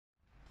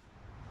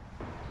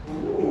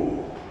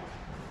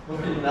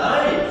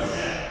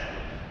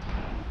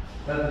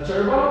That's the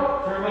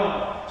turbo? Turbo!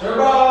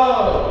 Turbo!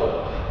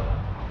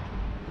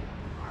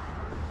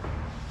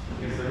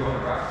 I guess they're going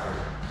to Rockford.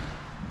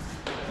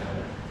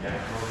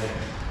 Yeah, okay.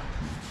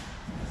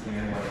 I think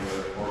I'm like at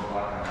 4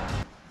 o'clock now.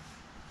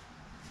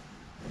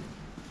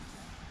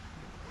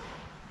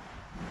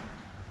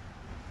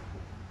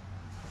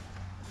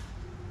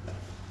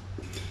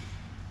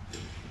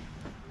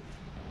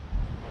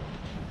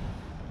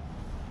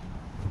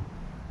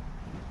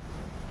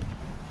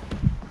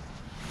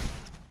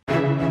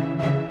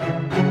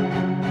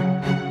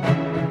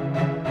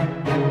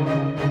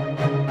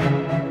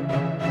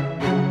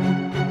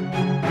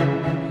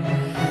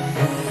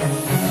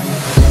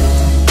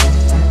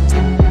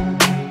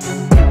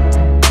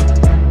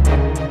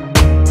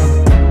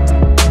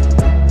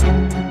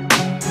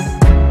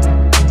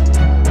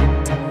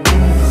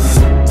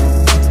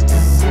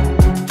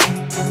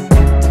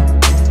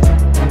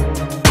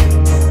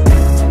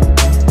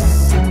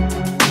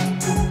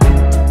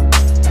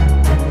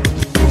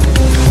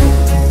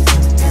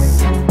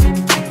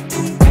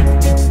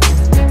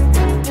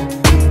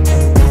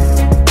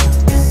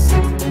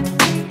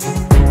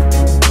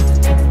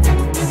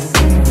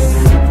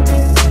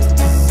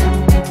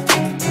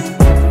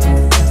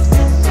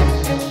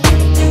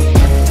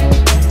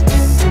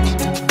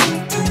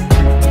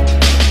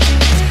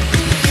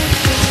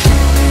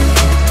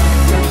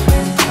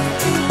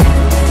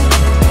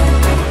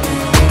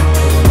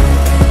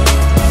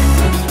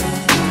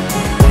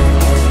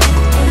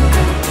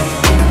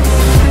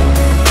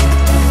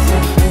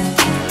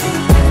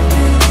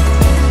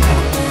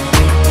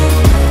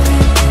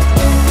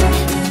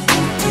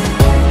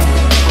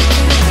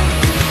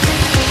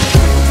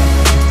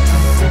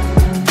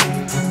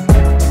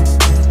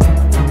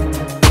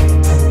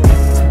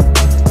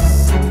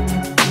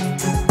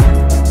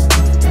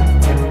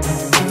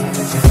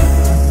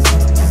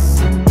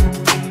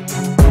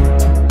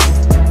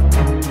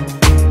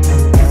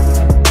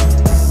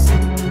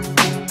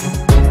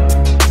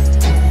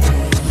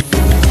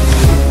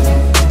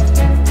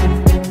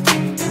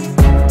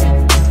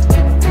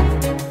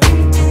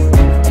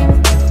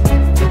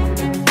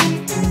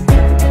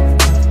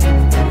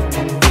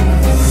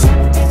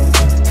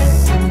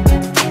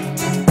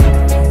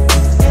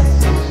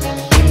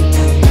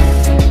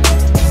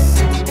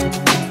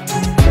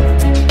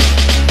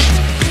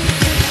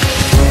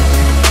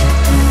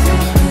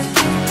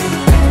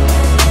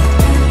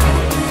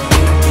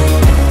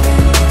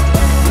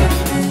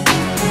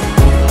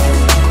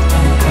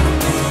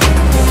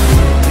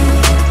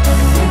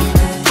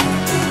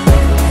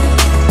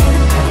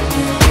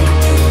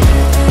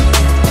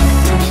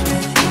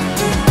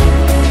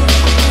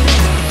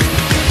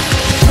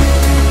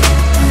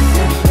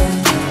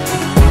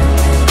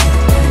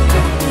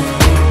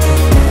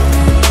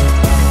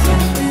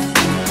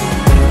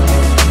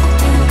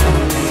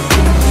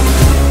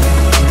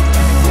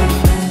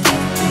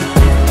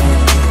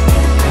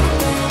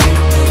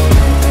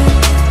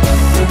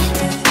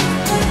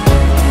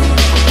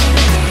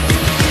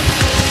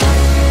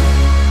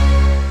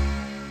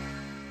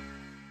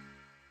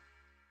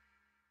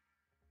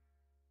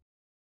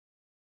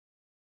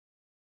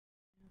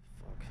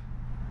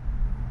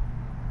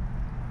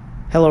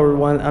 Hello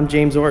everyone, I'm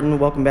James Orton.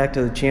 Welcome back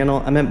to the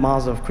channel. I'm at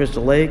Mazda of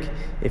Crystal Lake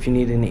if you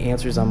need any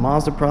answers on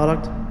Mazda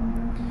product.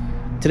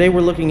 Today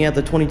we're looking at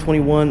the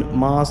 2021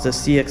 Mazda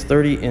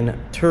CX-30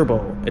 in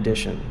Turbo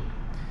Edition.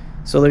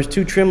 So there's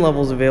two trim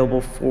levels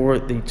available for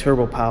the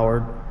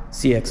turbo-powered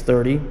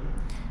CX-30,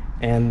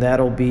 and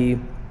that'll be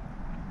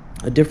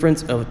a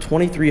difference of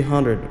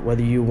 $2,300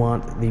 whether you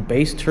want the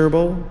base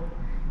turbo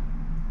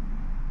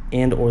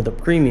and or the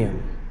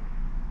premium.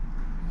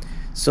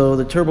 So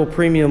the turbo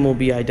premium will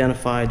be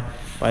identified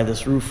by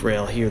this roof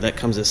rail here that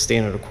comes as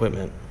standard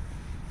equipment.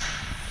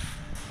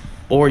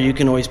 Or you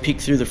can always peek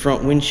through the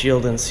front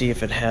windshield and see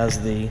if it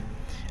has the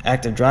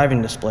active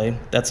driving display.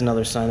 That's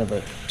another sign of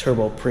a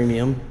turbo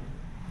premium.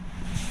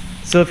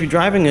 So if you're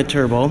driving a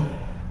turbo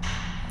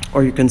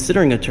or you're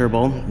considering a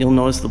turbo, you'll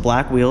notice the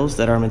black wheels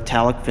that are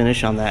metallic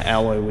finish on that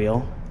alloy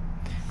wheel.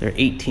 They're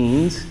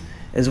 18s,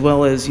 as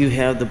well as you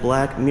have the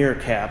black mirror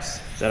caps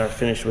that are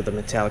finished with a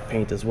metallic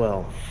paint as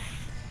well.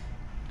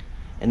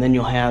 And then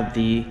you'll have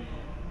the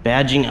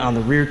badging on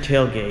the rear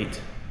tailgate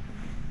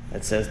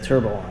that says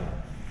turbo on it.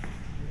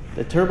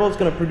 The turbo is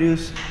going to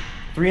produce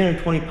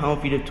 320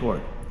 pound-feet of torque,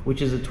 which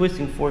is a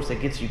twisting force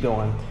that gets you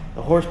going.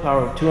 The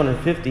horsepower of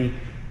 250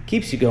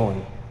 keeps you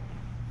going.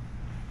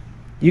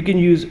 You can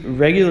use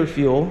regular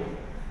fuel,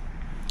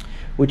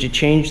 which you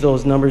change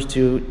those numbers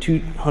to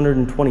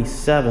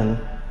 227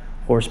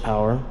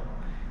 horsepower,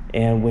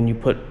 and when you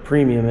put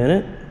premium in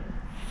it,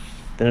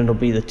 then it'll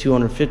be the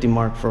 250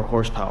 mark for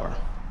horsepower.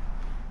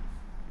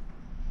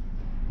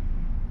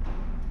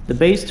 The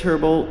base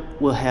turbo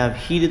will have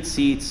heated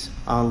seats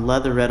on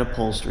leatherette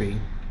upholstery,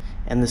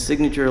 and the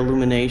signature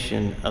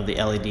illumination of the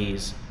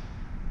LEDs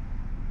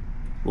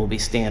will be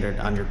standard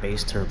on your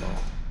base turbo.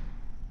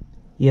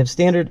 You have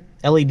standard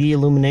LED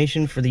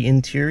illumination for the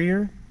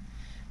interior.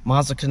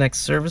 Mazda Connect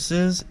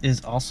services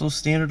is also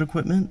standard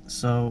equipment,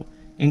 so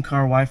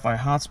in-car Wi-Fi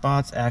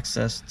hotspots,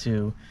 access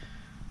to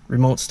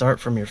remote start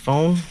from your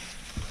phone.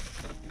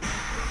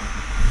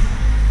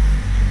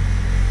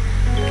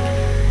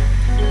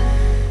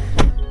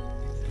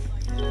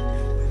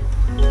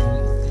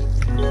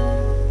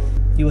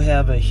 You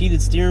have a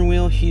heated steering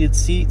wheel, heated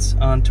seats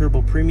on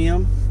Turbo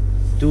Premium,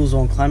 dual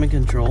zone climate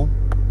control.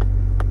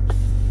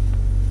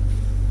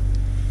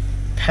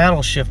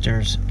 Paddle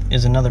shifters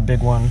is another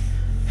big one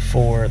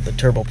for the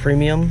Turbo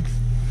Premium.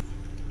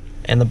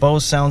 And the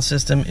Bose sound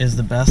system is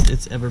the best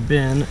it's ever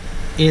been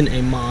in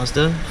a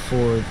Mazda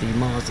for the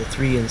Mazda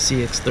 3 and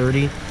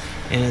CX-30.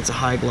 And it's a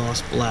high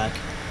gloss black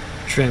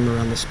trim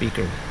around the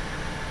speaker.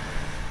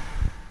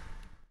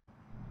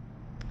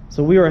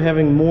 So we are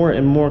having more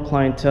and more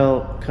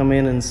clientele come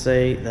in and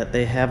say that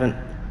they haven't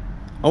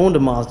owned a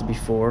Mazda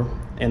before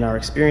and are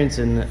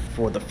experiencing it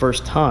for the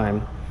first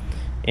time.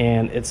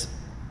 And it's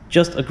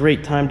just a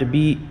great time to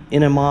be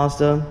in a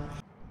Mazda.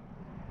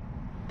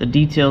 The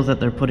details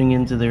that they're putting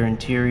into their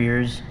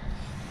interiors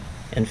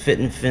and fit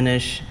and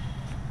finish.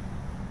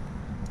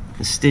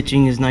 The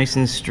stitching is nice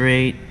and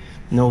straight.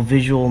 No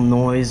visual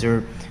noise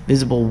or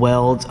visible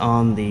welds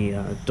on the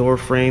door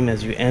frame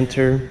as you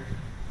enter.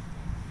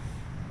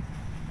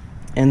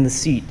 And the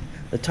seat.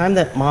 The time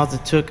that Mazda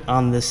took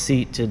on this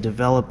seat to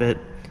develop it,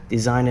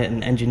 design it,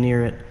 and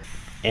engineer it,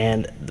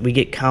 and we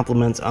get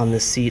compliments on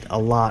this seat a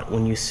lot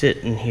when you sit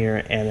in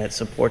here and it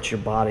supports your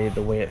body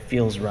the way it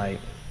feels right.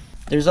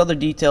 There's other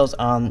details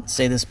on,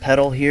 say, this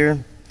pedal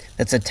here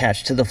that's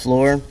attached to the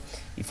floor.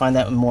 You find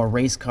that in more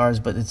race cars,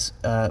 but it's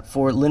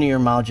for linear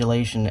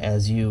modulation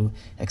as you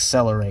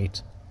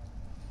accelerate,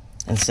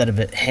 instead of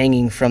it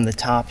hanging from the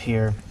top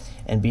here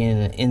and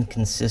being an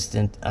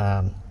inconsistent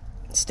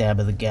stab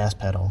of the gas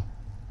pedal.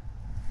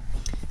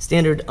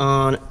 Standard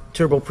on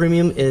Turbo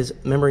Premium is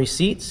memory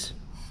seats.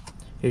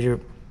 Here's your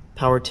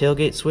power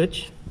tailgate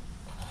switch.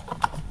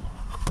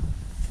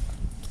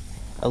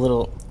 A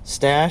little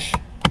stash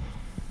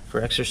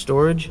for extra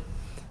storage.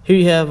 Here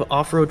you have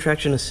off-road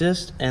traction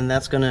assist, and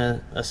that's going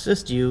to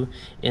assist you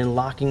in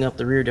locking up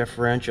the rear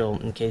differential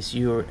in case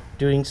you're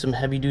doing some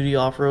heavy-duty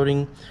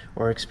off-roading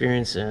or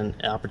experience an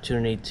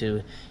opportunity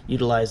to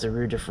utilize the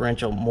rear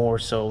differential more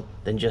so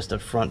than just a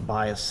front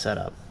bias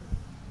setup.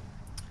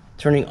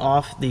 Turning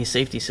off the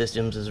safety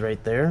systems is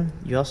right there.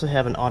 You also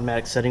have an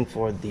automatic setting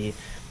for the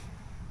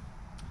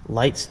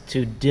lights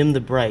to dim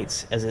the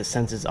brights as it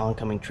senses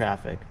oncoming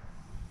traffic.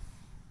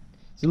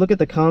 So look at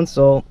the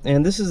console,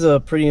 and this is a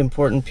pretty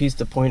important piece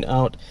to point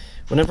out.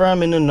 Whenever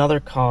I'm in another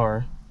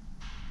car,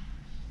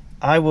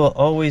 I will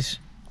always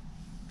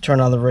turn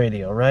on the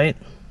radio, right?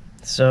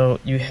 So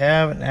you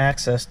have an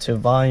access to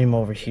volume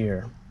over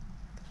here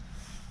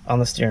on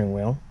the steering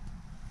wheel.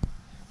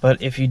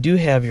 But if you do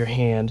have your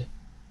hand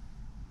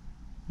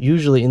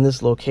usually in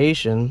this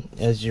location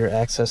as you're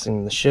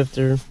accessing the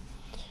shifter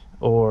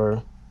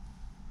or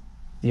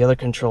the other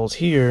controls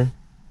here,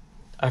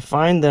 I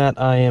find that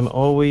I am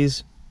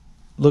always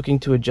looking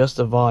to adjust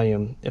the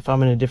volume if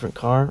I'm in a different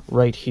car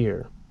right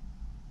here.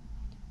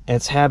 And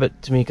it's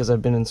habit to me because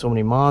I've been in so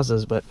many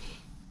Mazdas, but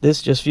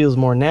this just feels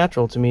more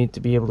natural to me to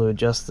be able to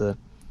adjust the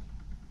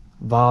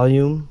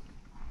volume.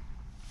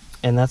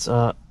 And that's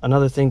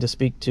another thing to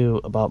speak to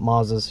about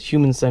Mazda's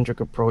human-centric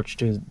approach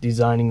to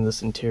designing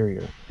this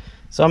interior.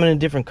 So I'm in a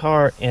different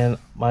car and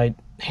my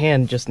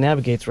hand just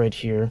navigates right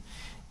here,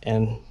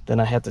 and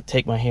then I have to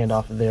take my hand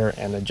off of there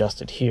and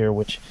adjust it here,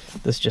 which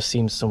this just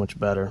seems so much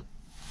better.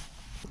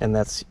 And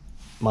that's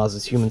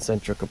Mazda's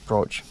human-centric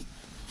approach.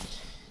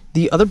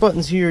 The other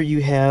buttons here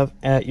you have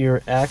at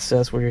your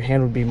access, where your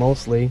hand would be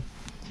mostly,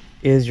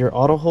 is your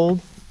auto hold,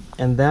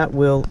 and that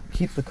will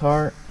keep the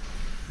car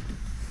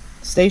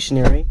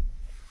stationary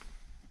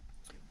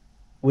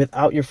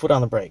without your foot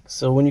on the brake.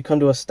 So when you come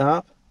to a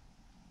stop,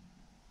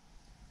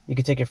 you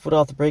can take your foot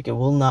off the brake, it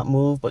will not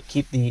move, but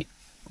keep the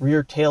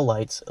rear tail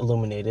lights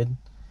illuminated,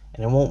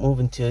 and it won't move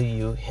until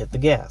you hit the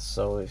gas.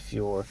 So if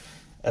you're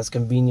as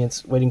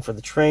convenience waiting for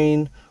the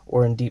train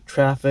or in deep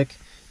traffic,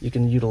 you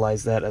can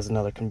utilize that as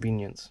another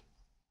convenience.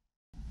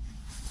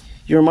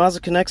 Your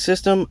Mazda Connect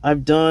system,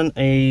 I've done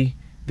a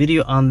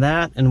video on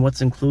that and what's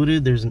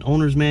included. There's an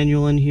owner's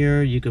manual in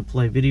here. You could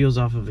play videos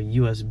off of a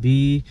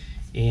USB,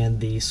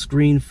 and the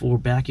screen for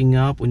backing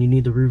up when you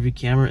need the rear view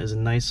camera is a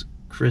nice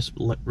crisp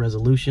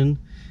resolution.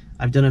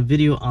 I've done a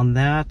video on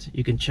that.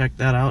 You can check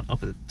that out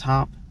up at the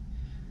top.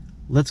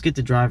 Let's get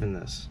to driving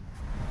this.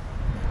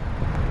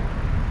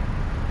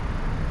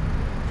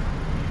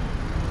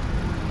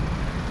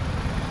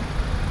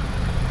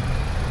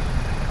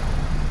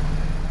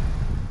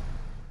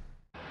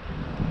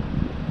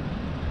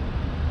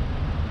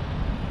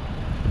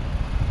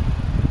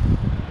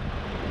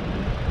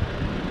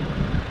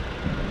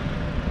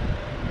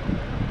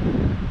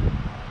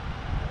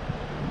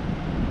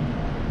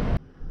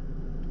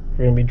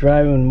 You're going to be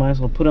driving and might as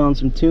well put on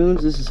some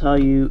tunes. This is how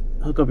you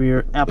hook up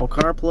your Apple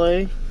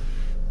CarPlay.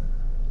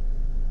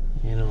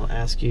 And it'll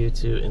ask you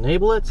to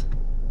enable it.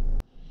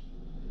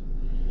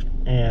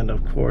 And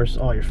of course,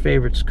 all your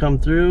favorites come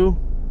through.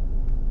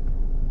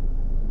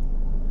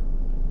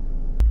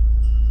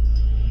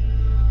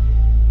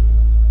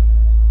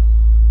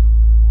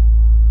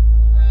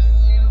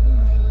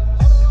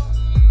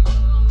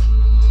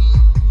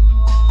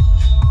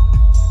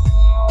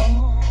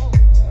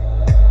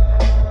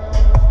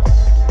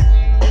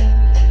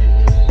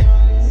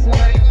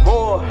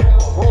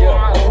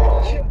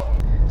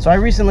 So I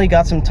recently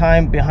got some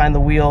time behind the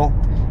wheel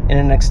in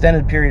an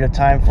extended period of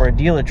time for a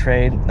dealer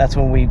trade. That's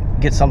when we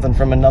get something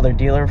from another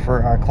dealer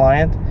for our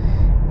client.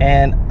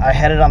 And I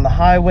had it on the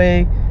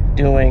highway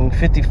doing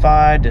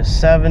 55 to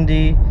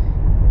 70.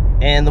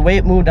 And the way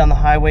it moved on the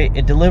highway,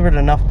 it delivered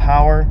enough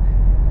power.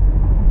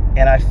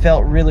 And I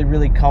felt really,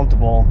 really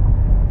comfortable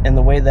in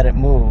the way that it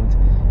moved.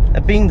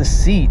 That being the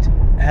seat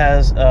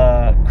has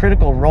a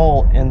critical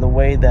role in the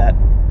way that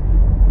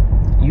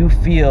you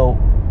feel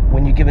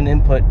when you give an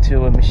input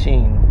to a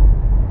machine.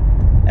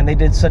 And they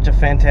did such a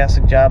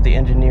fantastic job, the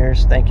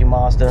engineers. Thank you,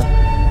 Mazda.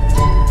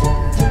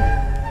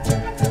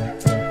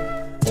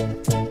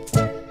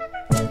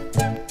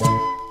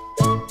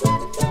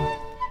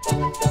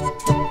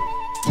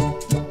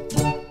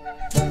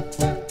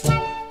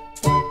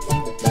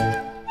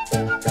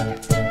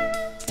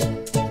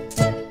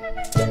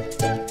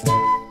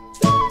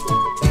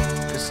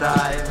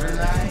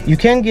 You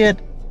can get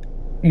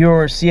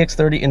your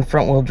CX-30 in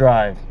front-wheel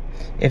drive.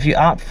 If you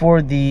opt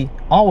for the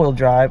all-wheel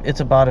drive,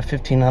 it's about a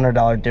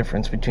 $1,500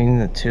 difference between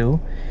the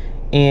two.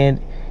 And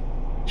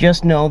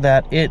just know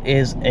that it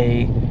is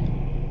a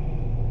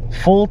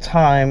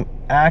full-time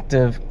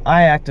active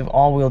iActive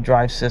all-wheel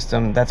drive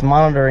system that's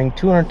monitoring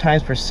 200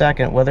 times per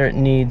second whether it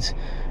needs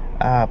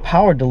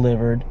power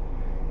delivered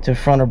to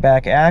front or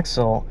back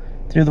axle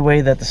through the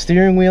way that the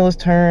steering wheel is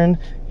turned,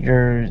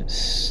 your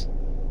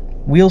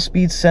wheel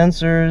speed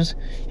sensors,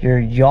 your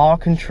yaw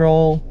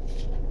control,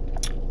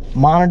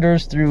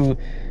 monitors through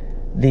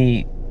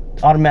the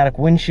automatic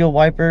windshield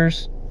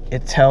wipers.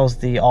 It tells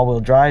the all-wheel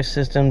drive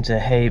system to,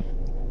 hey,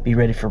 be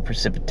ready for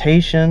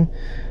precipitation.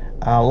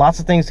 Lots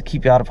of things to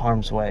keep you out of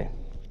harm's way.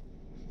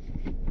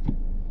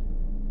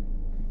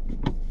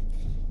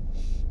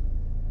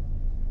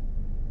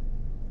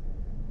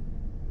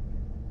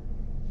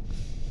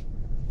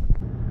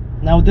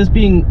 Now with this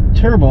being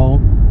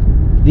turbo,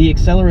 the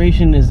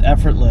acceleration is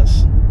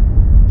effortless.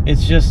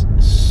 It's just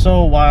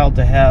so wild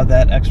to have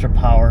that extra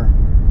power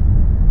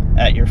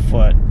at your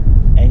foot,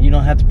 and you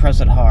don't have to press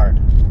it hard.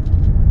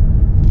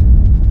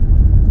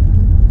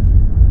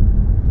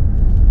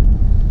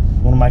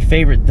 One of my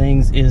favorite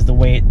things is the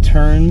way it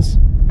turns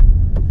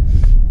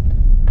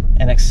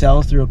and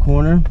excels through a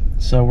corner.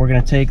 So we're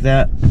going to take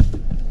that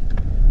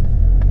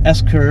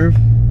S-curve,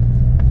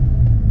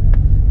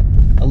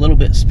 a little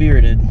bit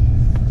spirited,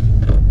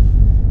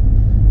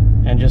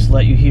 and just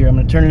let you hear. I'm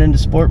going to turn it into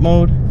sport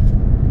mode.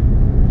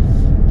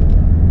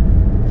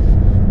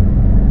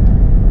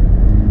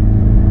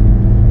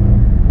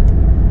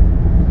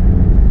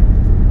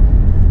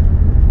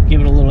 Give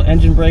it a little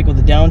engine brake with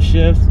a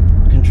downshift,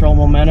 control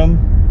momentum.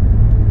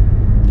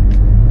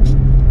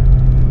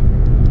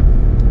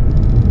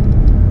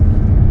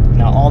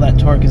 Now all that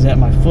torque is at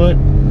my foot.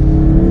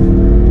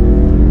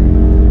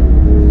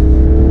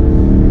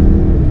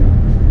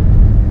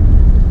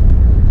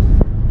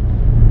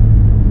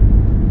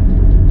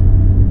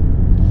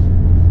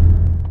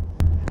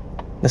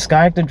 The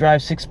SkyActiv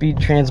Drive 6-speed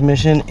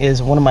transmission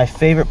is one of my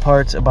favorite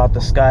parts about the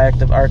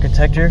SkyActiv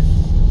architecture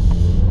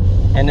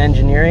and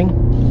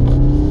engineering.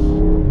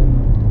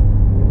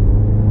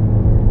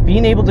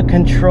 Being able to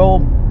control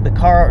the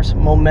car's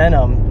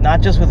momentum,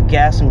 not just with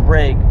gas and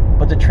brake,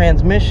 but the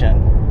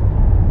transmission,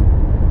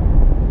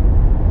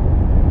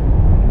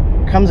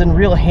 comes in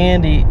real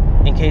handy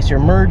in case you're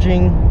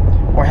merging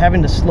or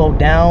having to slow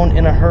down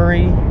in a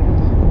hurry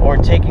or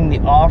taking the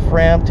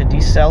off-ramp to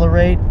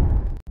decelerate.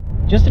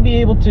 Just to be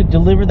able to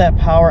deliver that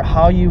power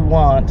how you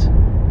want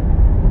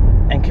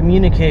and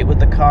communicate with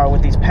the car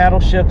with these paddle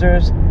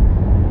shifters,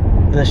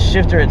 the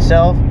shifter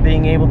itself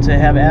being able to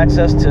have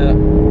access to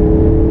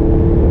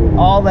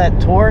all that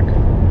torque.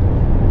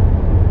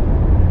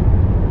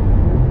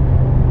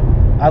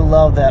 I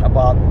love that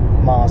about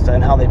Mazda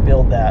and how they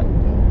build that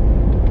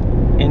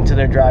into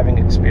their driving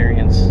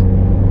experience.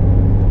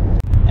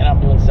 And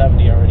I'm doing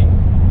 70 already.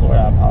 Lord,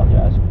 I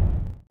apologize.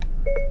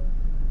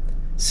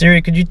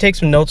 Siri, could you take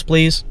some notes,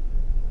 please?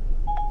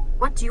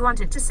 What do you want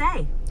it to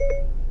say?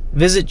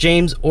 Visit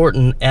James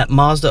Orton at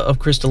Mazda of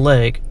Crystal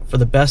Lake for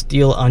the best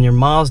deal on your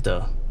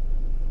Mazda.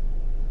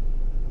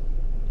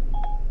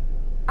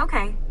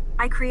 Okay,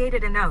 I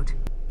created a note.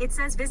 It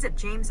says visit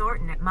James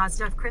Orton at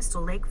Mazda of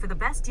Crystal Lake for the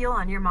best deal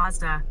on your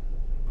Mazda.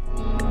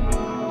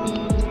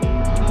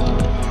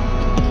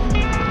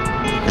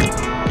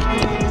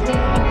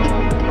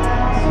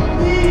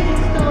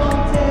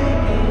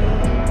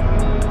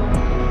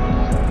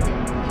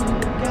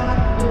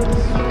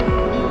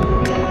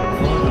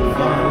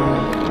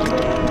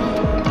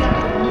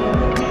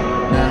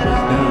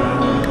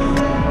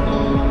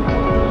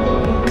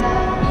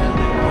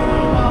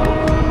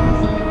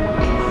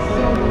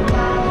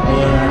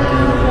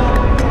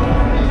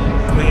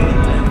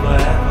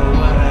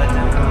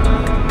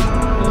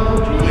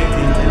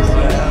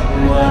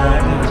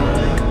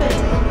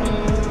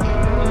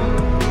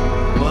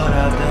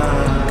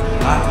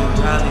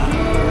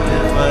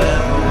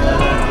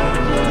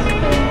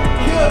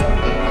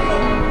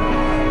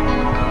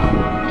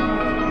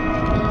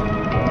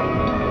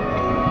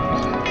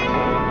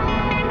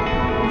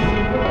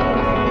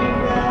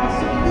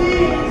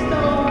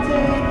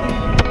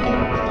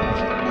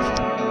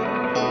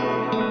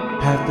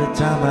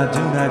 time I do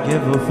not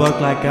give a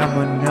fuck like I'm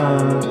a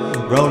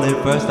nun. Roll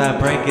it first, I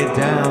break it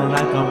down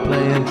like I'm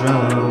playing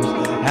drums.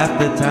 Half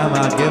the time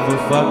I give a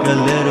fuck a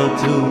little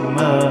too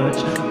much.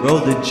 Roll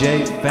the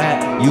J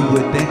fat, you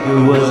would think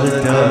it was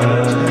a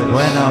Dutch.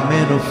 When I'm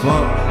in a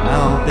funk, I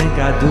don't think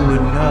I do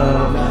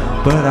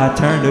enough, but I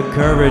turned the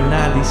current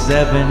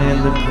 97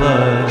 in the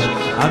clutch.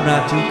 I'm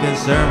not too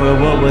concerned with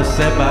what was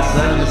said by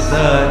such and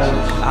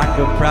such. I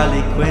could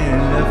probably quit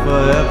and live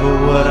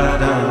forever what I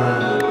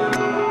done.